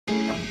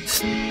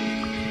I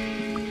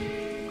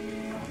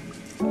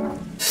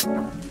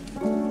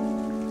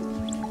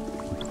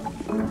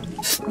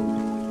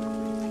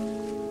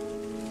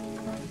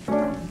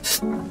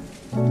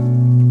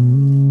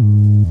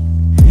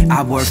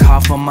work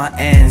hard for my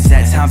ends,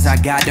 at times I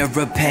gotta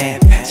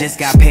repent. Just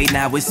got paid,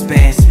 now it's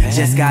spent.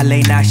 Just got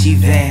laid, now she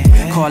vent.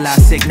 Call out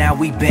sick, now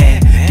we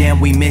bent. Damn,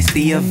 we missed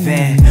the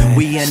event.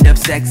 We end up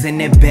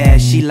sexing in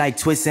bed. She like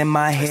twisting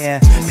my hair.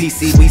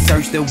 PC, we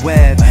search the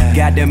web.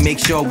 Gotta make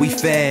sure we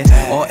fed,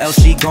 or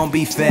else she gon'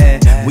 be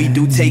fed. We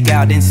do take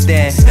out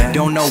instead.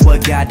 Don't know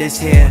what got us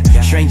here.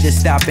 Strangers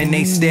stop and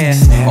they stare.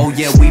 Oh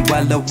yeah, we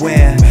well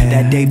aware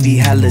that they be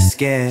hella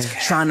scared.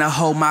 Tryna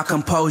hold my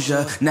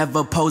composure,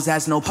 never pose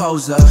as no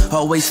poser.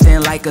 Always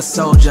stand like a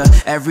soldier.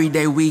 Every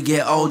day we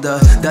get older.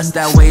 Dust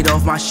that weight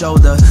off my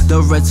shoulder.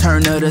 The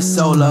return of the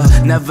solar.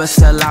 Never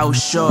sell out,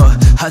 sure.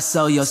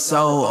 Hustle your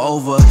soul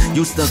over.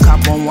 Used to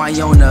cop on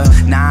Wyona.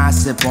 Now I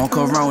sip on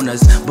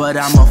Coronas. But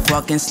I'm a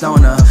fucking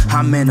stoner.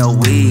 I'm in a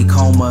weed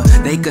coma.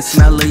 They could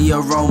smell the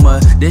aroma.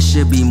 This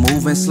should be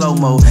moving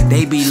slow-mo.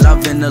 They be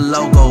loving the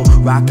logo.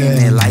 Rocking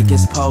it like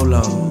it's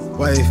polo.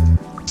 Wave.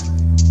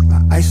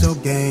 My ISO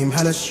game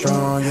hella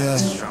strong, yeah.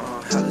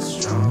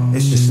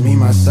 It's just me,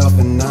 myself,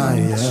 and I,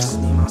 yeah.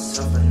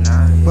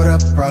 Put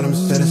up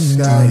problems to the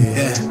sky,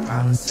 yeah.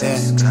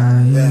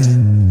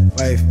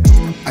 Wave.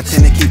 I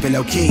tend to keep it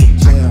low key.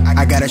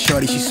 I got a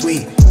shorty, she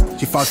sweet.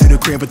 She falls through the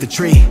crib with the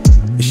tree.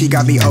 And she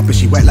got me open,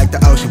 she wet like the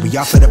ocean. We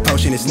off for the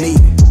potion, it's neat.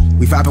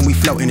 We vibing, we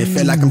floating, it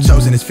feel like I'm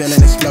chosen. It's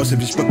feeling explosive.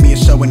 Just booked me a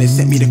show and it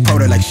sent me the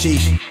quota like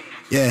sheesh.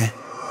 Yeah.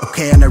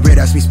 Okay, on the red,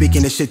 that's me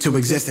speaking this shit to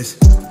existence.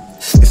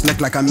 It's look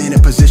like I'm in a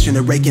position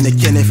of raking and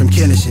killing from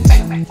killing shit.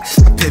 I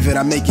pivot,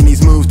 I'm making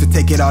these moves to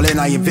take it all in,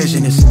 I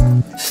envision this.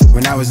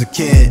 When I was a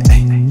kid,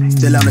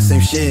 still on the same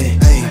shit.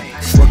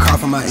 Work hard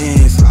for my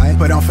ends,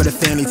 put on for the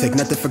family, take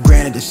nothing for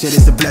granted. This shit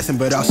is a blessing,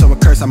 but also a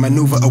curse. I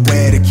maneuver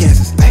aware of the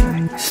cancers.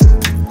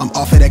 I'm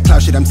off of that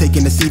cloud shit, I'm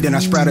taking the seed, then I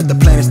sprouted the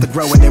planets to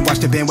grow, and then watch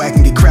the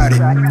bandwagon get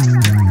crowded.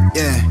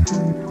 Yeah.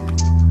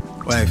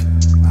 Wave.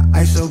 My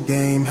ISO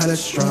game hella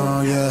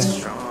strong, yeah.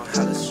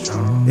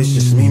 It's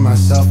just me,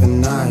 myself,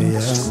 and I, yeah.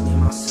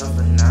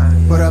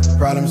 Put up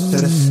problems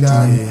to the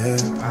sky, yeah.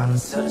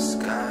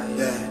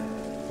 Yeah.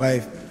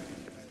 Wave.